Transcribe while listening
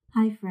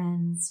Hi,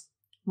 friends.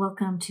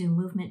 Welcome to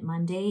Movement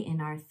Monday in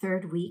our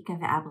third week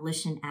of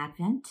Abolition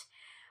Advent,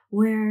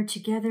 where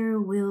together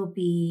we'll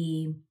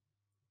be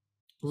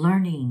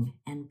learning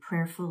and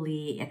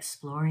prayerfully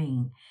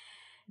exploring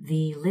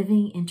the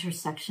living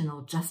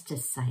intersectional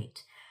justice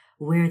site,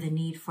 where the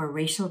need for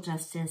racial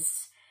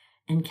justice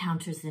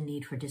encounters the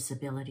need for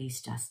disabilities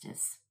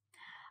justice.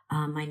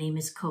 My name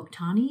is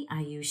Koktani.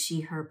 I use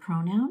she, her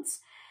pronouns.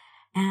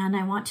 And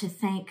I want to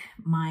thank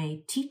my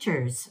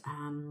teachers,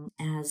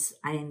 as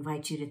I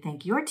invite you to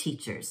thank your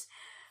teachers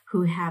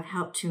who have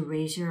helped to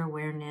raise your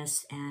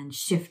awareness and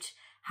shift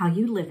how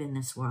you live in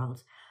this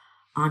world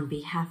on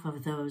behalf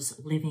of those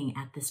living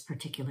at this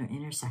particular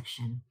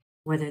intersection,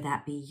 whether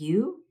that be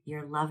you,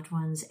 your loved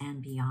ones,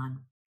 and beyond.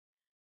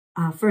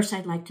 First,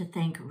 I'd like to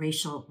thank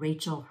Rachel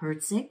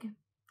Herzig.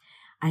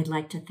 I'd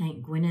like to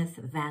thank Gwyneth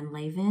Van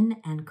Leeuwen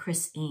and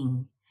Chris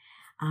Ng.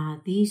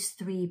 These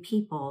three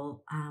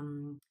people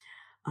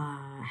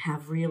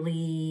have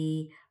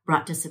really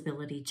brought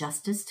disability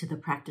justice to the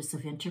practice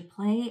of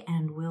interplay,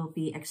 and we'll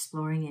be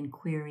exploring and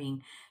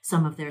querying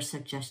some of their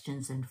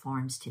suggestions and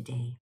forms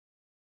today.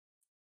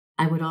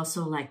 I would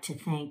also like to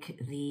thank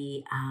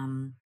the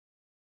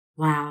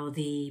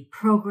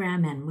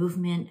program and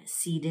movement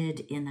seeded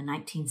in the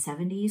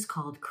 1970s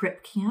called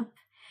Crip Camp,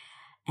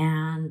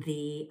 and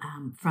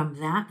from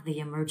that, the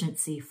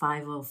Emergency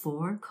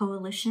 504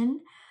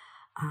 Coalition,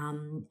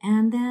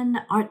 and then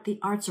the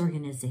arts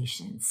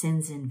organization,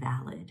 Sins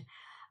Invalid,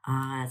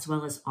 as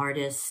well as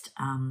artist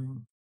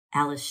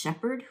Alice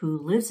Shepard, who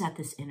lives at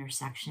this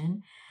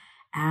intersection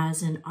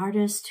as an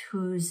artist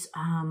whose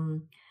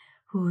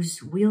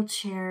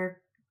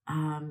wheelchair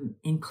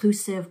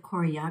inclusive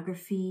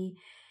choreography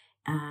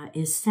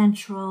is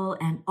central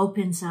and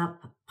opens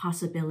up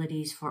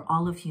possibilities for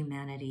all of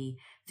humanity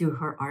through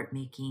her art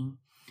making.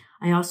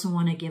 I also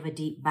want to give a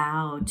deep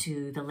bow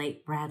to the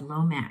late Brad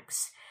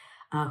Lomax,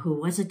 who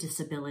was a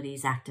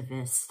disabilities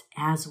activist,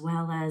 as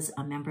well as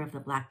a member of the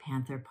Black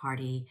Panther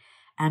Party,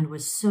 and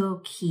was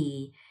so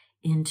key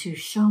into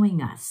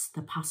showing us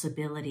the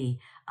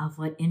possibility of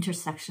what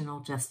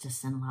intersectional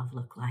justice and love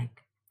look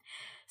like.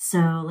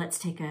 So let's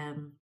take a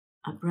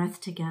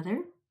breath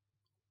together.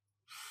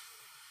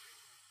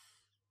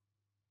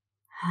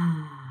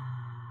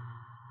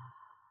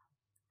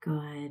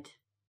 Good.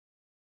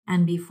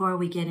 And before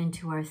we get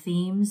into our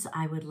themes,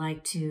 I would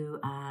like to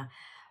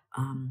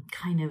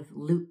kind of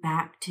loop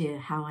back to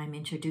how I'm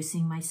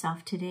introducing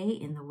myself today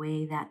in the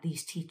way that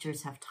these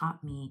teachers have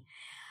taught me.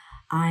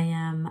 I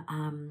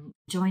am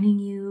joining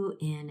you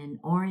in an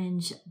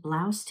orange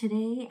blouse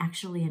today,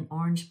 actually an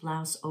orange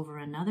blouse over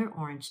another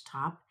orange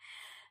top.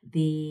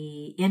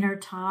 The inner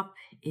top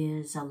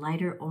is a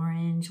lighter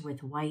orange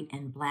with white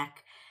and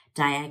black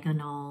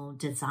diagonal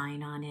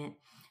design on it.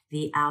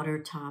 The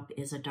outer top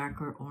is a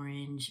darker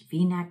orange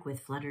V-neck with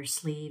flutter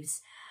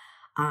sleeves.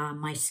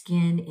 My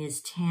skin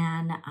is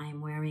tan.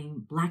 I'm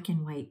wearing black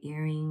and white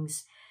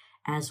earrings,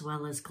 as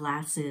well as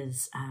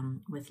glasses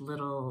with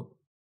little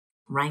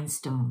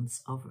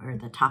rhinestones over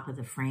the top of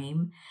the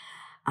frame.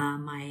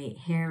 My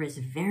hair is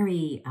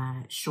very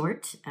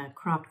short,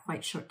 cropped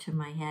quite short to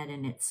my head,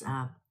 and it's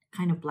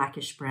kind of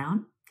blackish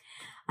brown.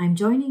 I'm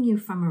joining you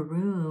from a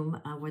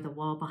room where the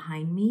wall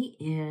behind me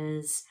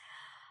is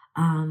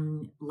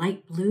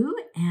light blue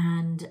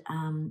and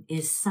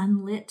is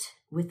sunlit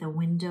with a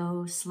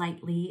window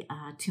slightly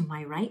to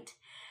my right,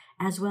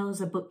 as well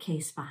as a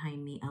bookcase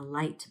behind me, a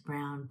light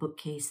brown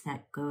bookcase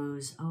that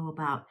goes,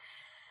 about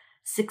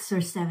 6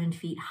 or 7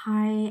 feet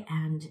high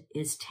and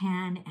is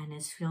tan and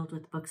is filled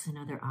with books and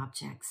other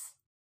objects.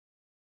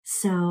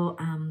 So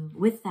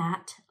with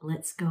that,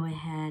 let's go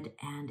ahead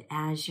and,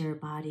 as your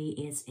body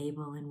is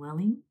able and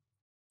willing,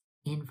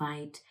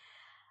 invite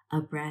a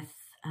breath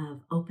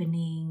of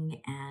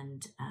opening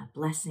and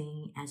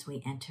blessing as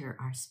we enter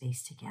our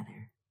space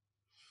together.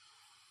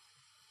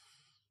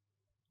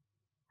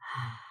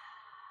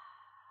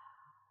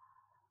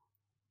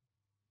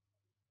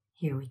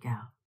 Here we go.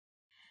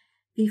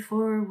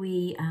 Before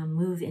we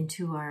move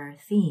into our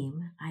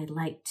theme, I'd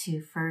like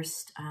to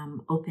first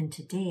open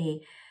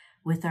today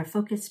with our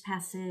focus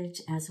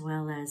passage as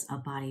well as a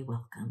body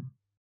welcome.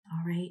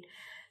 All right.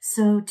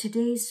 So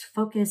today's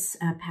focus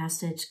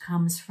passage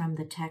comes from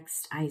the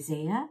text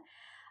Isaiah,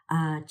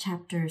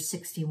 chapter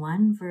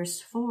 61,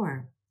 verse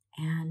 4.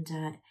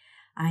 And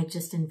I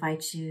just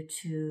invite you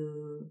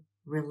to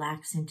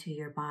relax into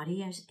your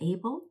body as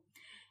able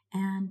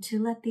and to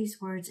let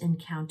these words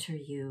encounter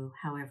you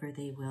however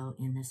they will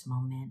in this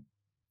moment.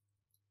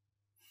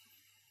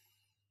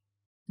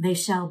 They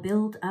shall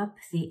build up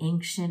the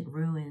ancient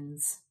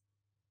ruins.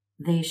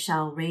 They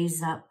shall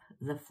raise up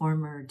the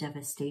former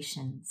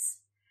devastations.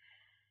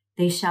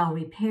 They shall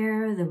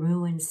repair the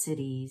ruined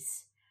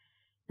cities,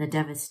 the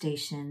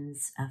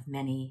devastations of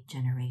many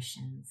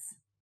generations.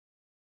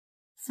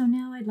 So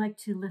now I'd like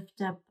to lift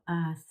up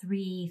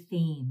 3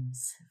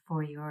 themes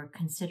for your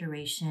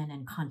consideration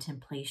and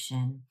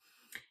contemplation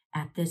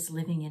at this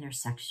living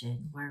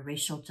intersection where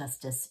racial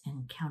justice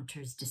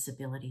encounters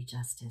disability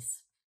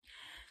justice.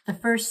 The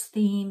first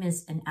theme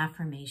is an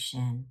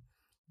affirmation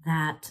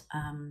that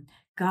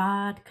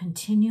God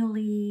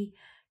continually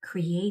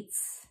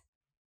creates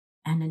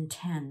and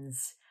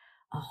intends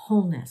a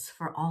wholeness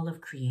for all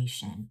of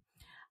creation.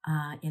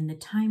 In the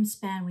time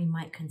span we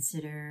might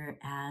consider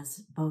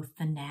as both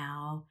the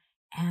now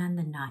and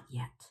the not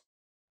yet.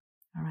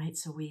 All right,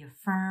 so we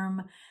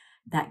affirm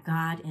that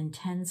God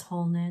intends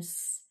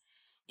wholeness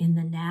in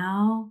the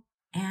now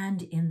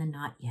and in the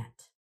not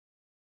yet.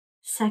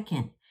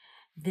 Second,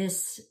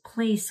 this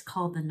place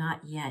called the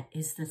not yet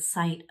is the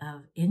site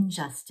of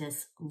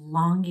injustice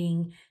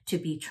longing to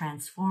be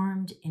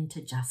transformed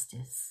into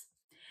justice.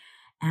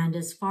 And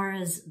as far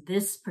as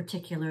this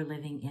particular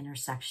living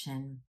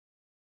intersection,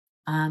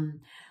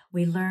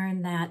 we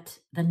learn that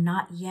the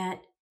not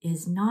yet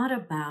is not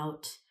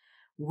about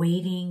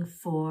waiting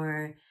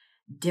for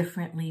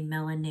differently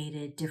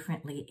melanated,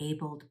 differently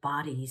abled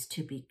bodies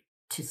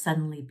to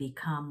suddenly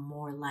become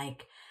more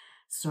like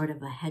sort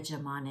of a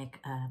hegemonic,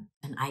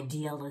 an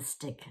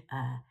idealistic,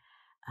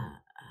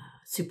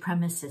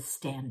 supremacist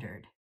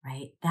standard,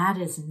 right? That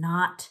is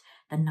not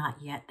the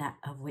not yet that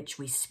of which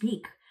we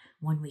speak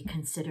when we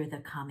consider the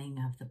coming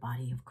of the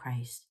body of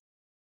Christ.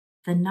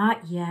 The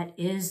not yet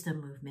is the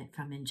movement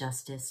from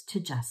injustice to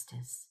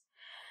justice.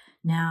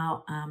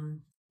 Now,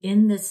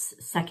 in this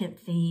second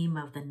theme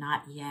of the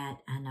not yet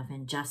and of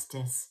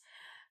injustice,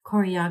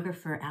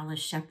 choreographer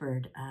Alice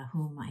Shepard,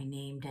 whom I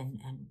named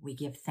and we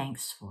give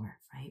thanks for,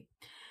 right?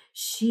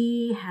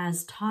 She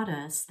has taught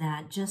us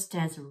that just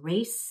as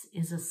race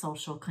is a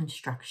social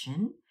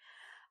construction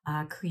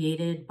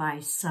created by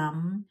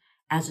some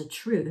as a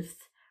truth,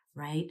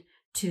 right,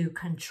 to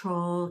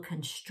control,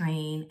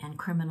 constrain, and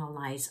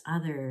criminalize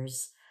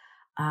others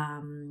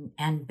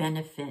and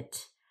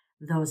benefit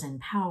those in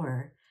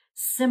power,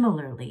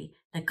 similarly,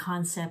 the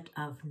concept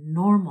of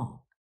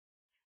normal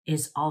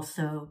is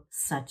also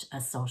such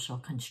a social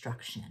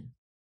construction.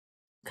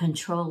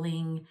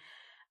 Controlling,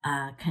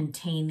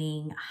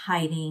 containing,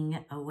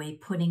 hiding away,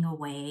 putting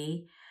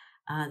away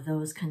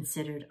those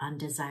considered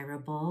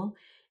undesirable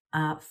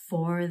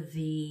for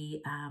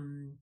the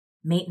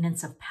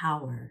maintenance of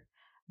power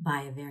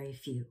by a very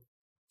few.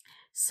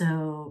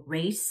 So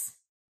race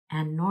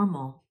and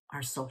normal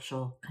are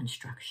social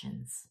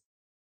constructions.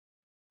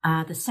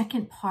 The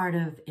second part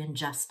of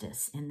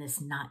injustice in this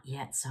not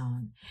yet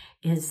zone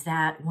is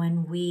that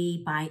when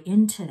we buy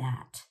into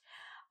that,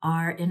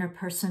 our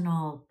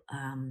interpersonal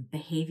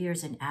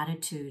behaviors and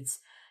attitudes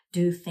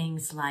do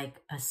things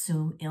like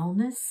assume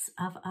illness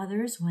of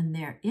others when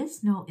there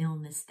is no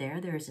illness there.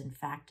 There is, in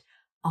fact,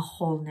 a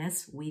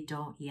wholeness we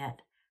don't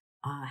yet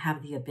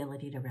have the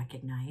ability to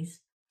recognize.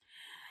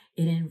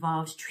 It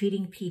involves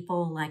treating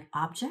people like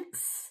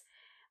objects,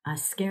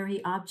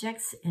 scary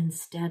objects,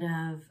 instead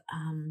of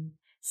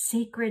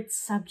sacred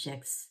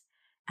subjects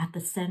at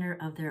the center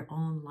of their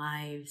own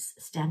lives,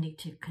 standing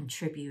to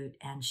contribute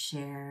and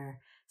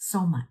share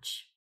so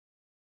much.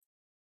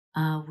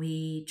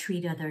 We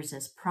treat others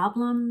as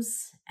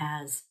problems,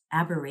 as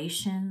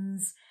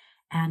aberrations,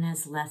 and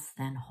as less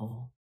than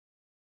whole.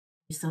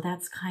 So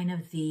that's kind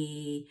of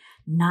the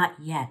not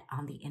yet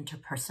on the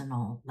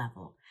interpersonal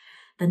level.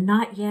 The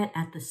not yet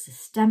at the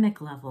systemic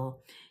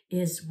level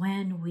is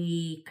when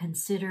we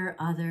consider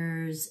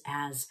others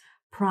as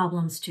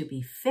problems to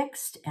be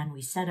fixed and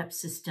we set up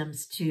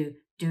systems to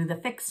do the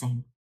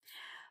fixing.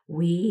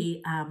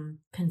 We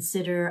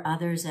consider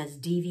others as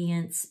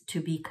deviants to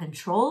be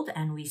controlled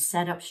and we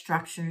set up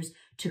structures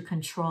to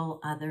control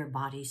other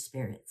body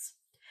spirits.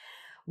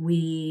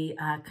 We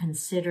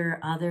consider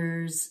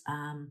others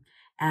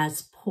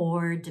as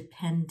poor,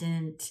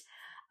 dependent,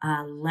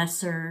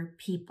 lesser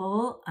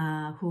people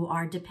who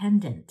are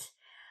dependent.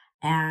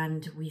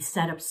 And we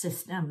set up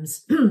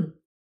systems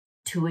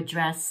to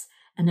address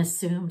an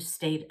assumed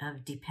state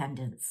of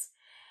dependence.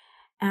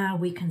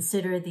 We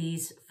consider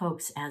these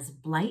folks as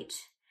blight,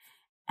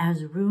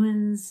 as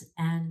ruins,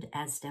 and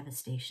as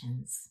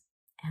devastations.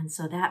 And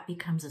so that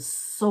becomes a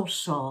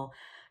social,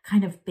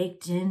 kind of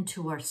baked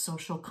into our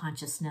social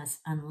consciousness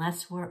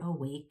unless we're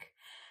awake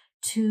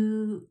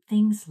to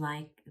things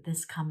like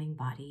this coming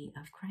body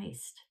of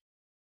Christ.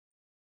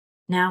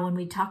 Now, when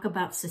we talk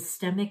about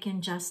systemic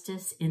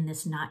injustice in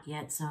this not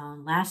yet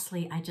zone,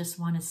 lastly, I just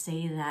want to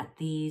say that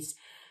these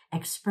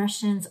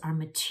expressions are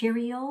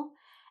material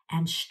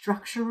and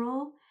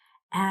structural,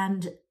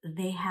 and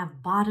they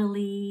have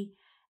bodily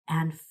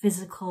and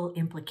physical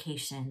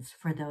implications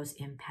for those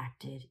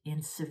impacted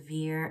in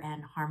severe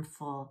and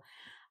harmful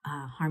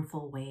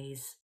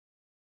ways.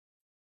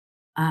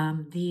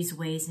 These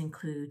ways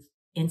include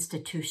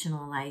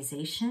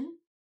institutionalization.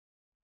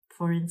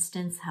 For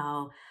instance,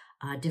 how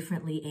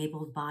differently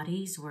abled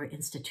bodies were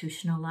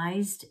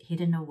institutionalized,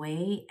 hidden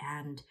away,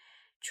 and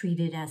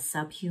treated as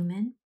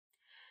subhuman.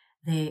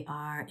 They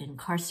are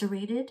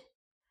incarcerated.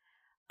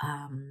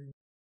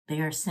 They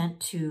are sent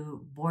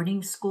to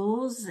boarding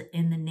schools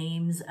in the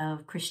names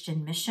of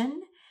Christian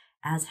mission,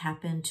 as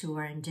happened to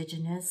our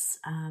indigenous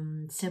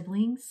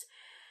siblings.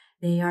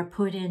 They are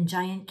put in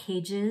giant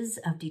cages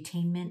of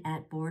detainment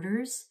at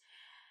borders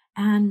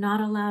and not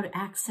allowed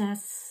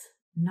access,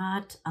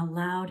 not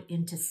allowed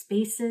into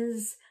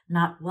spaces,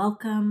 not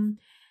welcome,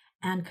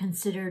 and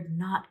considered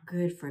not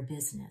good for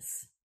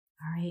business.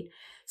 All right.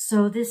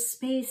 So this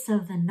space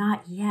of the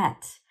not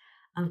yet,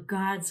 of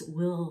God's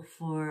will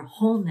for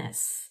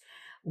wholeness,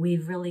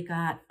 we've really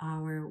got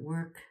our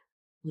work,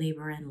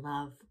 labor, and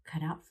love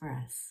cut out for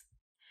us.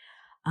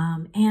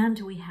 And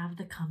we have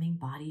the coming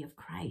body of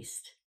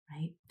Christ,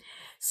 right?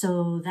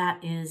 So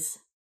that is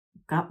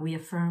God. We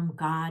affirm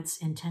God's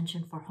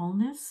intention for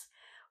wholeness.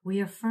 We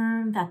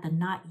affirm that the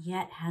not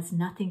yet has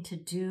nothing to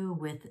do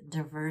with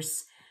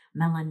diverse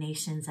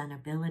melanations and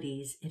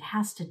abilities. It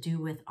has to do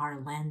with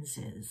our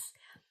lenses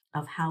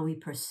of how we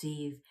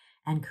perceive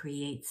and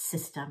create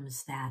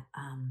systems that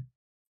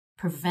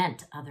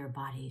prevent other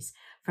bodies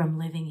from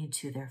living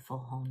into their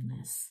full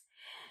wholeness.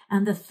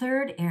 And the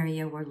third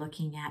area we're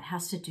looking at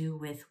has to do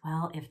with,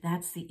 well, if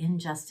that's the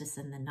injustice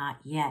and the not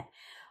yet,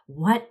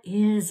 what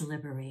is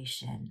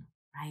liberation,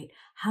 right?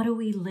 How do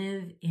we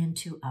live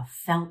into a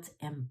felt,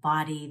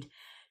 embodied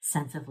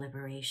sense of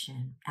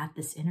liberation at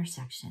this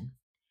intersection?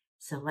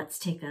 So let's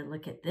take a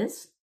look at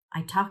this.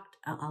 I talked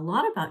a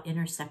lot about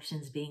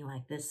intersections being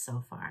like this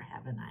so far,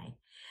 haven't I?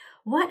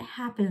 What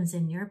happens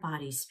in your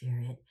body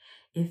spirit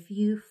if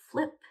you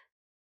flip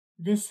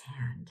this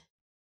hand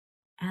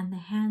and the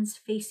hands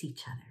face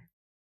each other?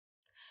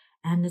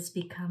 And this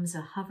becomes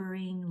a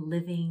hovering,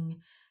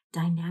 living,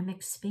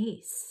 dynamic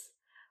space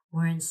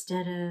where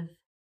instead of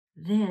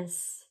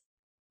this,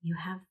 you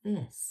have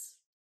this.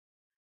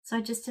 So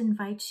I just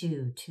invite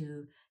you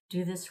to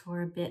do this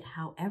for a bit,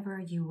 however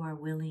you are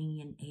willing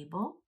and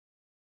able,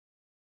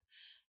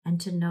 and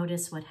to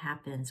notice what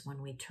happens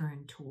when we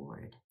turn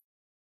toward.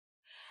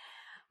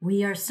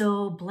 We are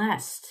so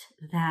blessed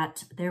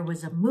that there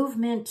was a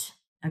movement,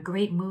 a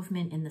great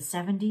movement in the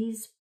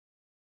 70s,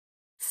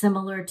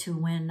 similar to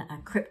when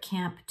a Crip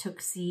camp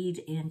took seed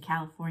in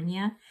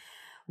California.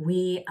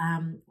 We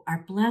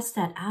are blessed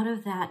that out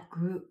of that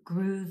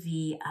grew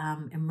the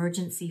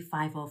Emergency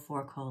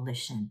 504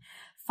 Coalition.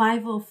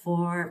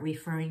 504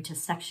 referring to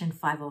Section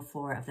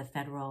 504 of the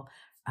Federal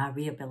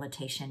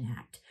Rehabilitation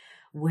Act,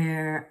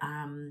 where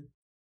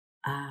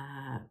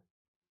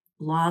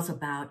laws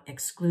about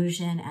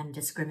exclusion and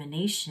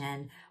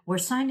discrimination were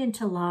signed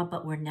into law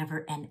but were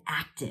never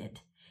enacted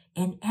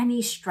in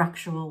any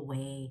structural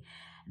way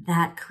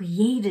that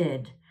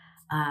created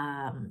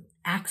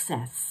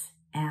access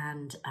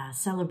and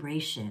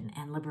celebration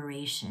and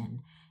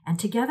liberation and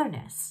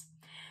togetherness.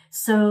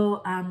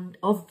 So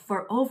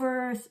for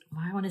over,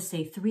 I want to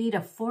say 3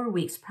 to 4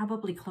 weeks,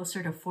 probably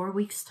closer to 4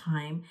 weeks'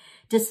 time,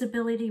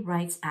 disability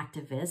rights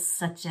activists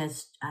such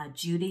as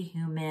Judy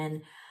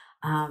Heumann,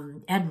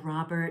 Ed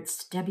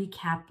Roberts, Debbie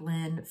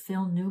Kaplan,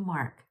 Phil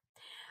Newmark,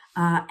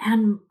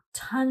 and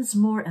tons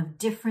more of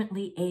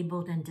differently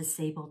abled and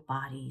disabled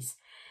bodies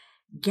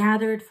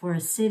gathered for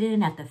a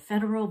sit-in at the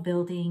Federal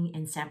Building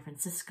in San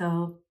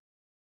Francisco.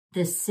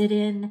 This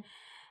sit-in,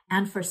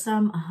 and for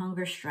some, a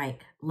hunger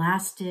strike,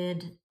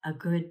 lasted a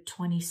good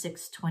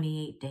 26,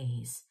 28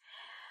 days.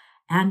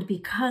 And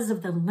because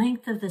of the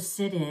length of the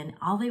sit-in,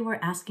 all they were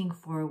asking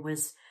for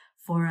was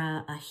for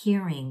a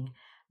hearing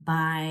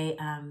by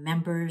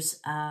members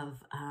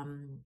of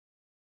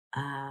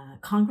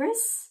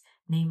Congress,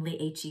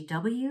 namely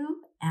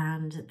HEW,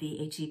 and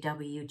the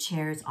HEW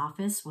chair's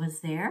office was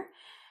there.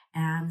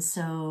 And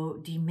so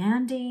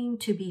demanding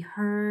to be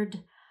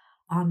heard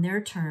on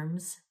their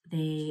terms,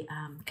 they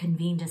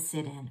convened a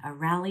sit-in, a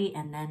rally,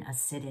 and then a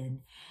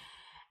sit-in.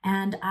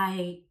 And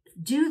I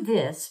do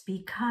this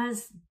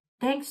because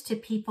thanks to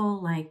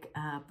people like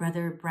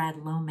Brother Brad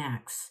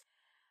Lomax,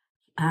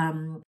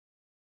 the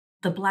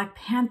Black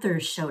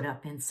Panthers showed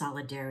up in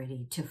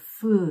solidarity to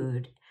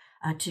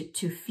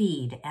to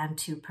feed and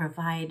to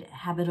provide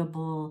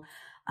habitable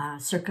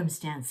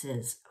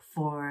circumstances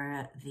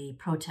for the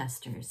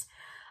protesters.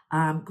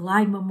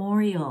 Glide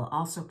Memorial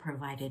also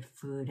provided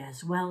food,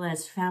 as well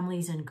as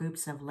families and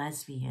groups of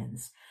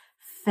lesbians,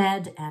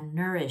 fed and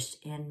nourished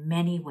in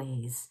many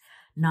ways,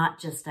 not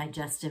just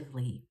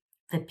digestively,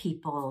 the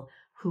people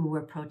who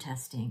were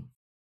protesting.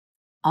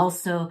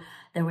 Also,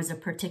 there was a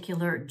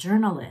particular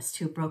journalist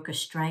who broke a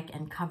strike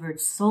and covered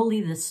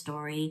solely this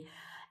story,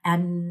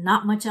 and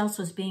not much else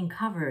was being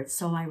covered.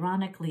 So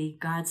ironically,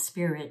 God's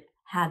Spirit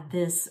had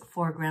this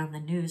foreground the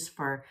news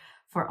for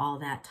all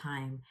that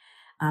time.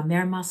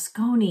 Mayor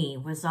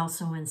Moscone was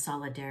also in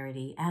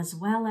solidarity, as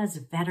well as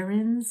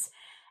veterans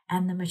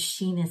and the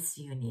Machinists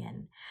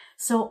Union.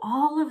 So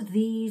all of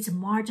these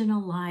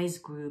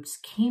marginalized groups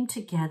came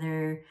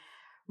together,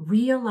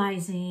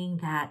 realizing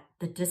that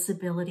the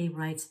disability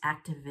rights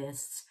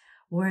activists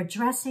were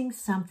addressing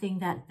something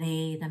that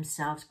they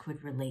themselves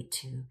could relate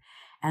to,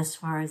 as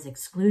far as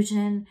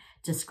exclusion,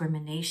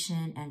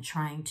 discrimination, and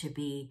trying to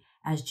be,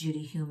 as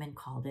Judy Heumann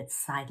called it,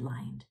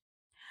 sidelined.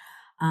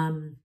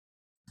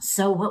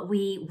 So what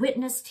we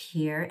witnessed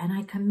here, and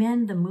I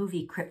commend the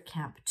movie Crip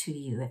Camp to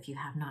you if you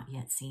have not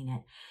yet seen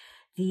it,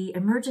 the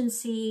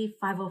Emergency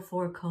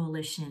 504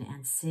 Coalition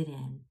and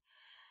sit-in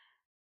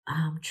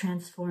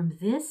transformed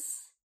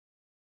this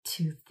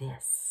to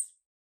this.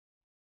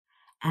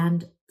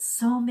 And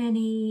so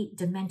many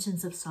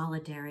dimensions of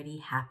solidarity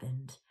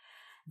happened.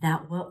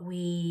 that what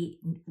we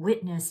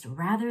witnessed,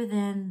 rather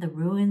than the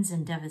ruins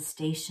and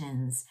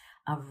devastations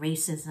of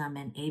racism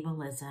and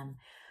ableism,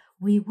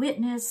 we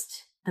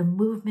witnessed the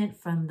movement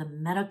from the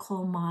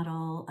medical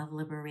model of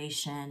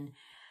liberation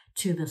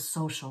to the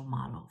social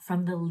model,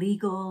 from the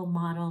legal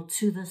model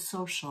to the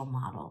social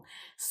model.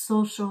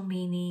 Social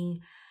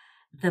meaning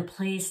the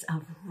place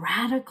of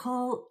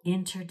radical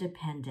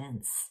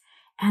interdependence.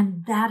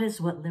 And that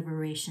is what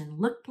liberation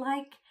looked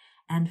like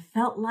and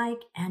felt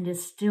like and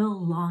is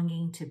still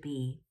longing to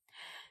be.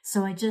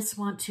 So I just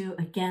want to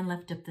again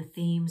lift up the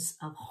themes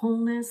of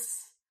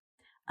wholeness,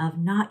 of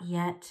not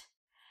yet,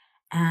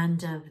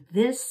 and of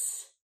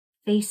this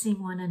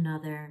facing one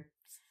another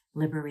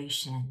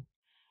liberation,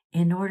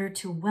 in order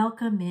to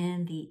welcome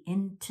in the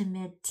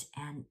intimate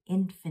and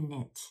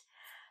infinite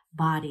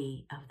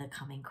body of the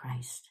coming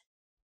Christ.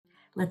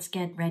 Let's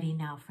get ready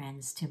now,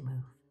 friends, to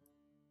move.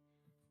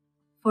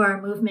 For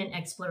our movement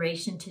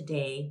exploration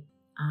today,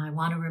 I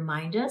want to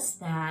remind us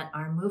that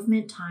our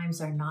movement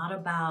times are not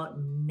about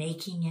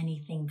making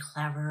anything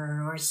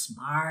clever or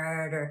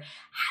smart or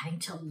having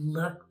to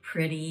look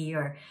pretty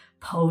or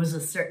pose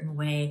a certain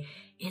way.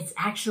 It's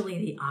actually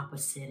the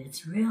opposite.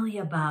 It's really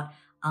about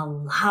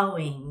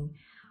allowing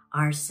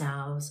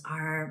ourselves,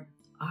 our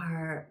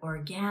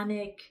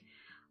organic,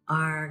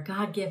 our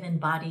God-given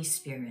body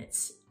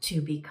spirits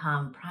to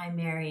become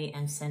primary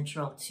and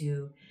central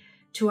to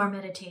our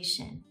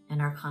meditation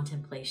and our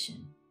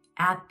contemplation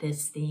at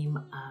this theme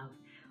of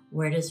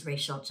where does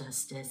racial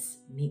justice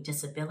meet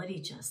disability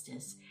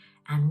justice,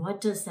 and what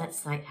does that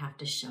site have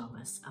to show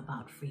us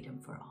about freedom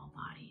for all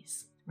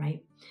bodies,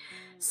 right?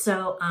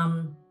 So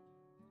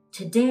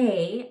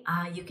today,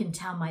 you can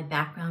tell my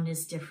background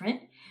is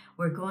different.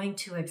 We're going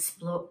to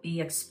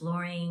be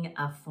exploring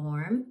a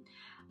form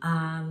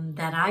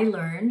that I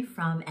learned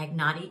from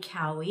Agnati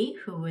Cowie,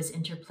 who was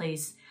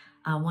Interplay's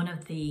one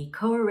of the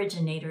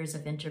co-originators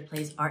of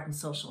Interplay's Art and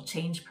Social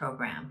Change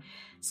program.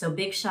 So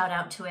big shout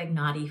out to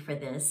Agnati for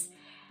this.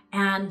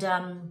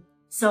 And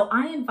so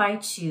I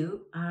invite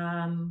you,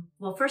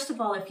 well, first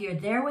of all, if you're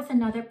there with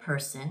another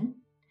person,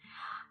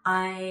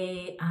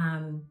 I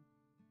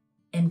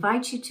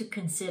invite you to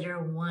consider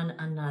one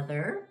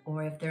another,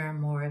 or if there are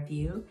more of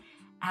you,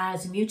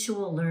 as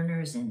mutual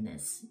learners in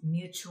this,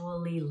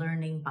 mutually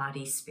learning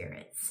body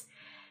spirits.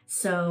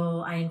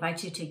 So I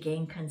invite you to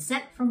gain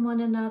consent from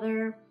one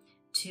another,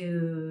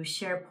 to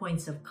share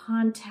points of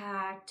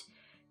contact,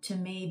 to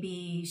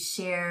maybe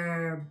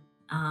share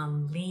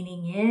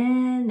leaning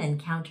in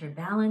and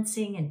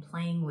counterbalancing and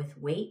playing with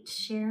weight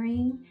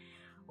sharing,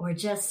 or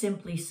just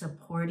simply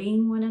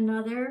supporting one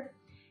another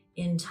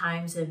in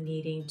times of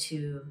needing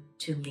to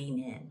lean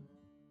in.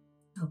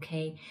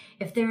 Okay,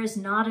 if there is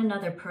not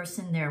another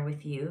person there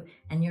with you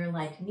and you're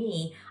like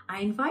me, I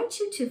invite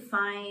you to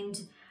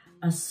find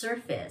a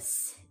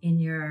surface in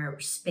your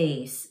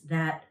space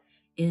that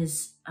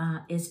is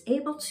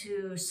able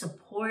to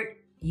support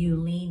you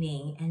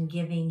leaning and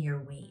giving your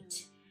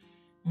weight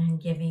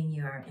and giving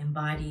your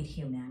embodied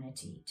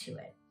humanity to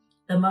it.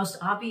 The most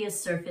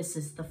obvious surface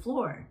is the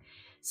floor.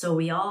 So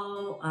we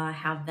all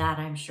have that,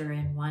 I'm sure,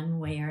 in one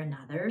way or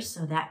another.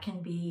 So that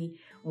can be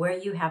where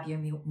you have your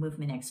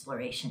movement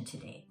exploration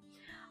today.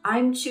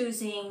 I'm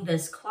choosing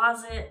this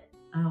closet,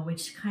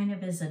 which kind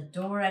of is a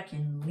door I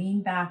can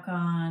lean back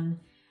on.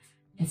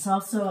 It's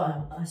also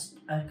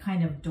a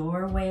kind of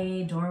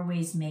doorway.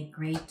 Doorways make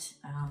great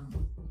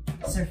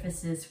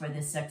surfaces for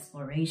this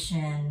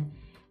exploration.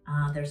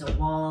 There's a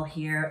wall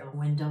here, a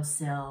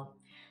windowsill.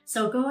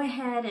 So go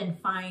ahead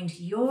and find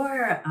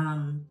your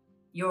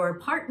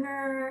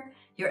partner,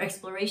 your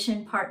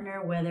exploration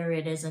partner, whether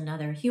it is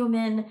another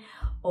human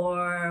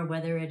or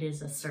whether it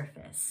is a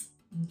surface,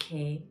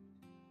 okay?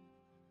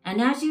 And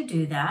as you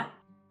do that,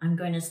 I'm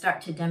going to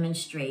start to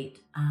demonstrate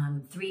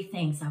 3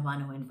 things I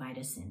want to invite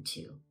us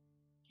into.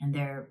 And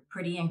they're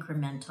pretty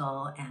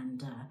incremental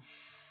and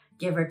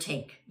give or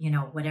take, you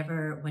know,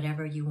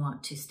 whatever you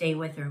want to stay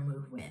with or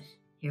move with.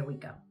 Here we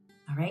go,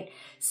 all right?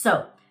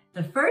 So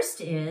the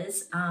first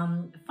is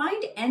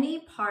find any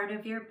part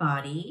of your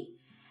body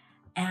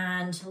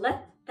and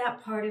let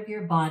that part of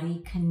your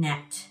body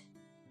connect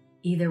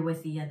either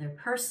with the other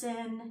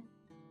person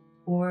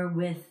or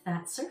with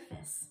that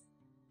surface.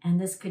 And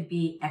this could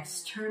be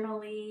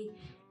externally,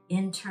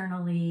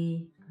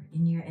 internally, or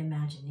in your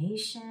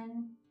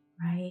imagination,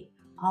 right?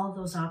 All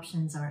those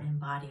options are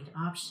embodied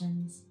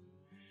options.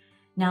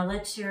 Now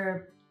let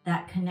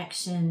that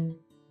connection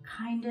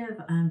kind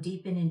of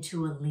deepen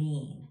into a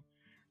lean,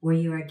 where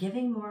you are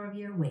giving more of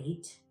your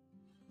weight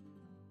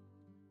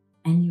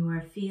and you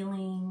are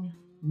feeling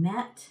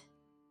met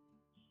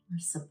or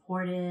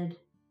supported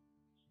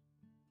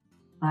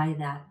by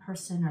that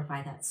person or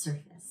by that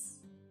surface.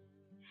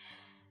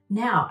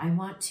 Now, I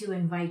want to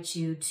invite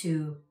you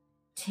to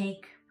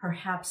take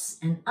perhaps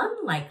an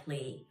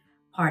unlikely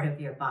part of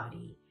your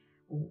body.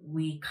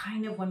 We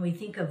kind of, when we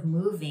think of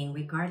moving,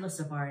 regardless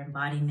of our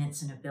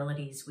embodiments and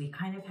abilities, we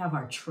kind of have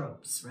our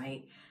tropes,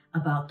 right?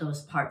 About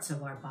those parts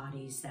of our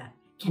bodies that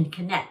can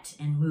connect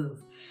and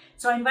move.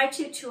 So I invite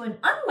you to an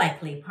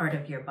unlikely part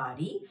of your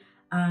body.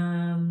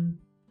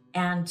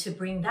 and to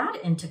bring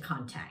that into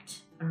contact,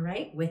 all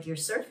right, with your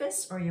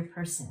surface or your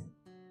person.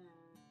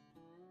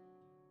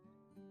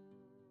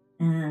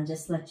 And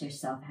just let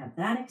yourself have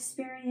that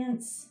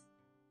experience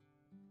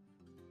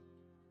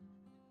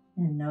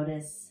and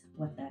notice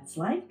what that's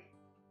like.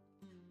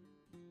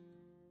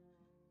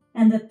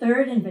 And the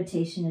third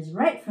invitation is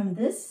right from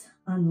this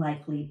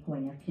unlikely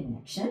point of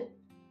connection.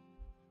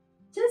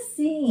 Just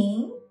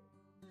seeing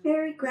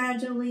very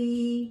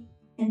gradually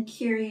and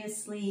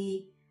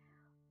curiously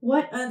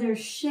what other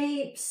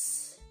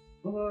shapes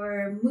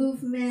or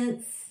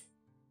movements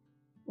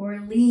or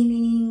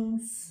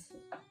leanings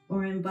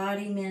or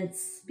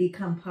embodiments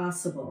become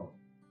possible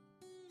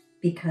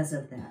because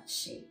of that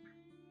shape.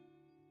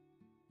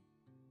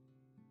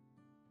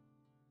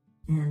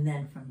 And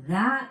then from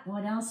that,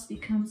 what else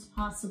becomes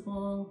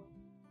possible?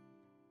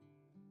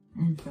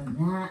 And from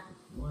that,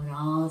 what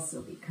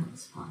also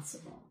becomes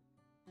possible?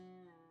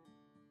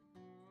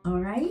 All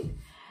right,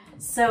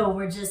 so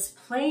we're just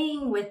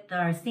playing with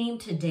our theme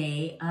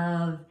today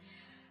of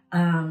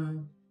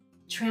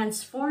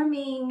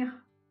transforming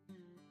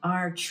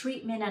our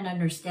treatment and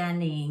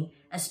understanding,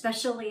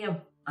 especially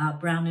of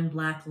brown and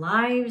Black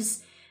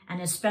lives,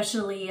 and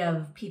especially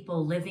of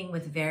people living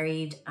with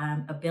varied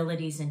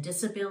abilities and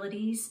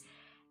disabilities,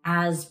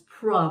 as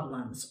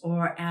problems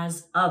or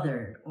as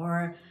othered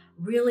or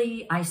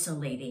really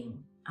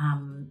isolating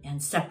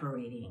and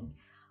separating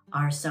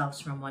ourselves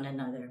from one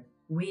another.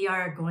 We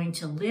are going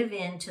to live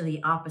into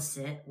the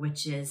opposite,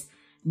 which is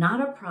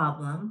not a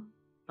problem,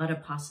 but a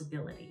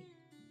possibility.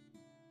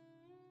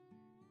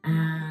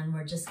 And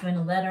we're just going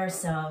to let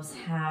ourselves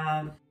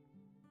have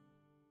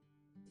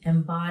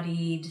an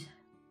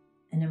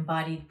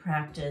embodied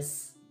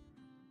practice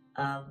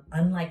of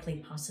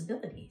unlikely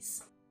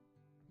possibilities,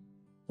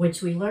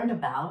 which we learn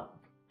about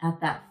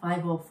at that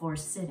 504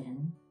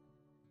 sit-in,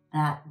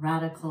 that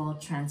radical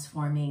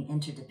transforming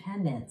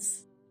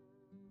interdependence,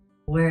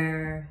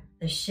 where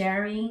the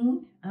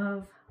sharing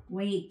of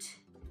weight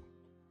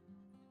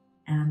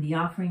and the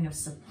offering of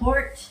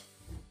support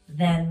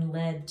then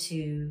led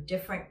to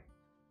different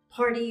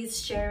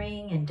parties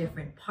sharing and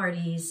different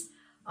parties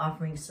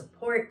offering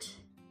support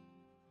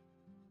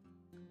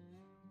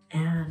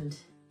and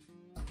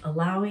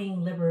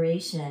allowing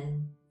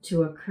liberation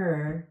to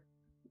occur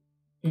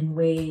in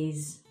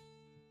ways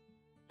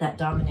that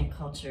dominant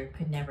culture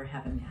could never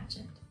have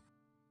imagined.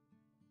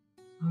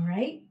 All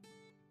right,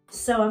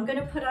 so I'm going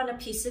to put on a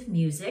piece of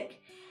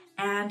music,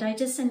 and I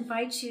just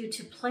invite you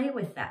to play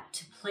with that,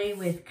 to play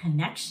with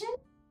connection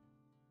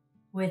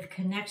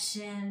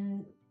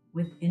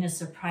in a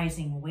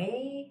surprising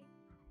way,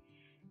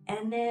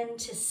 and then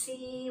to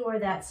see where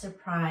that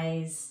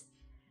surprise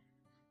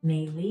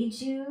may lead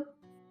you,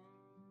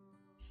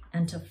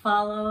 and to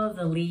follow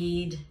the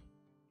lead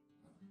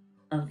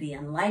of the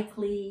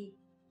unlikely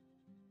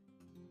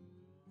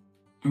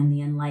and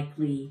the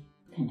unlikely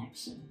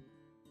connection.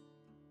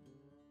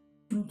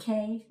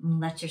 Okay, and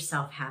let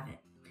yourself have it.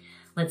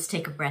 Let's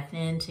take a breath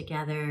in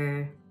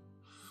together.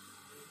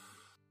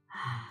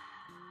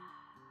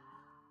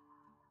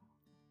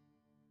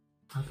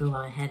 I'll go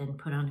ahead and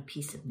put on a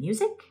piece of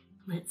music.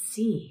 Let's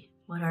see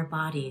what our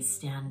bodies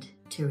stand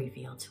to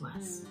reveal to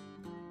us.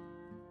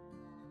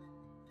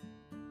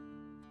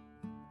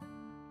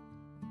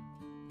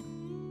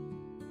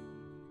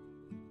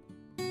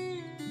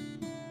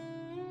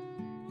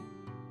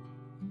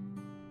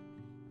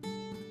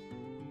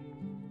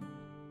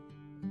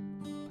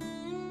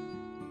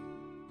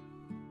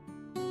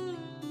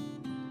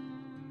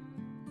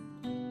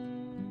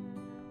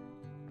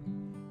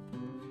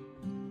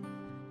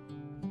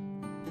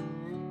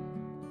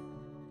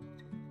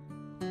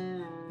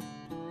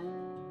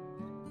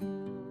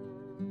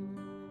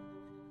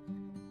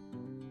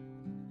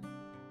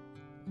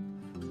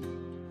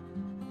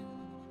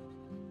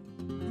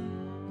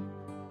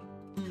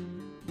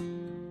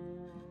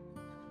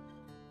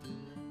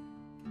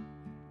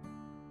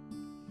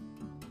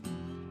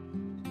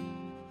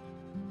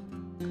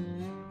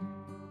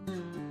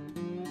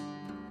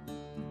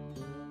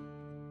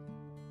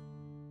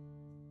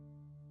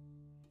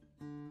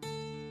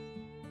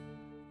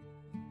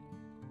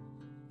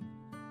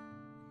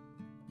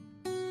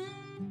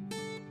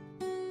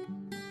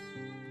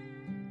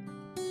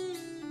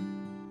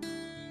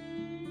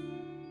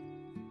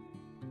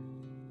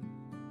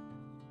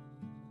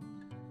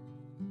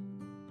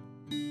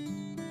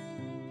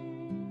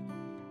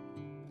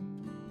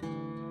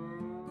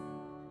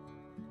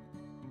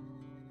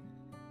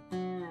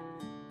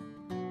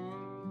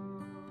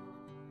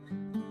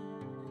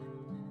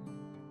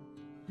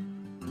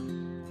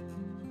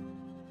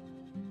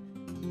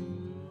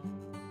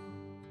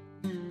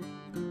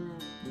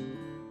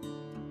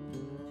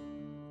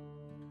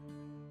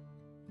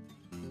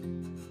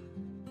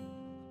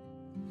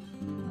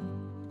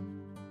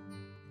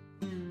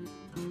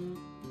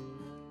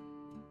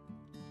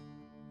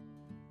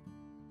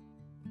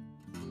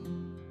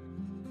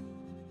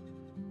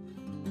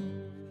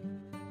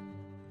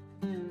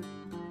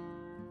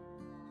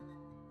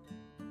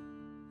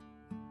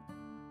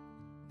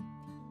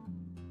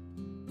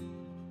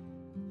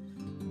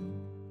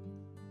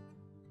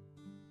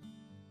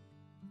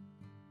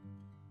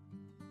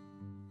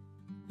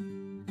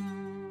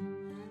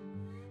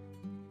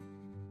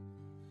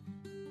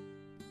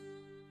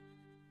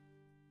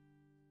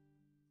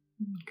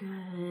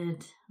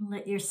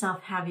 Let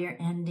yourself have your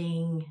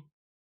ending.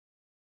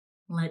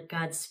 Let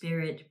God's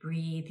Spirit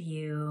breathe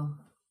you.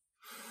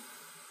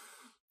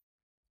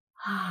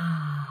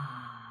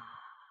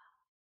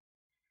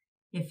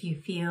 If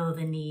you feel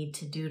the need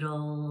to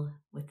doodle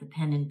with the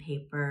pen and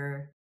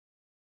paper,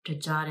 to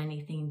jot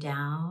anything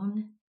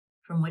down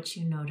from what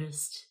you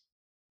noticed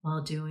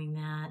while doing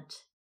that,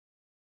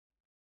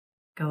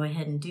 go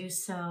ahead and do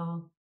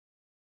so.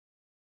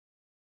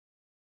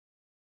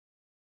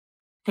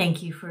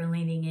 Thank you for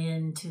leaning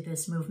into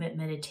this movement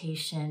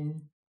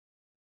meditation.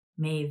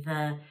 May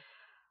the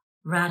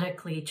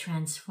radically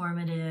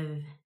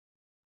transformative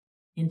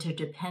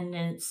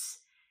interdependence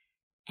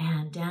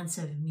and dance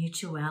of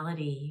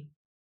mutuality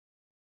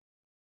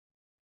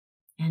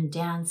and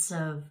dance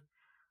of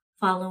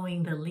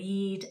following the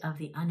lead of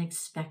the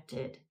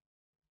unexpected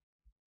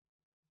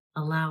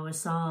allow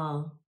us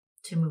all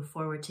to move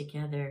forward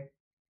together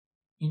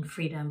in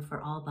freedom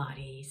for all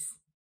bodies.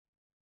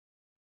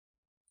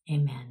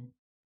 Amen.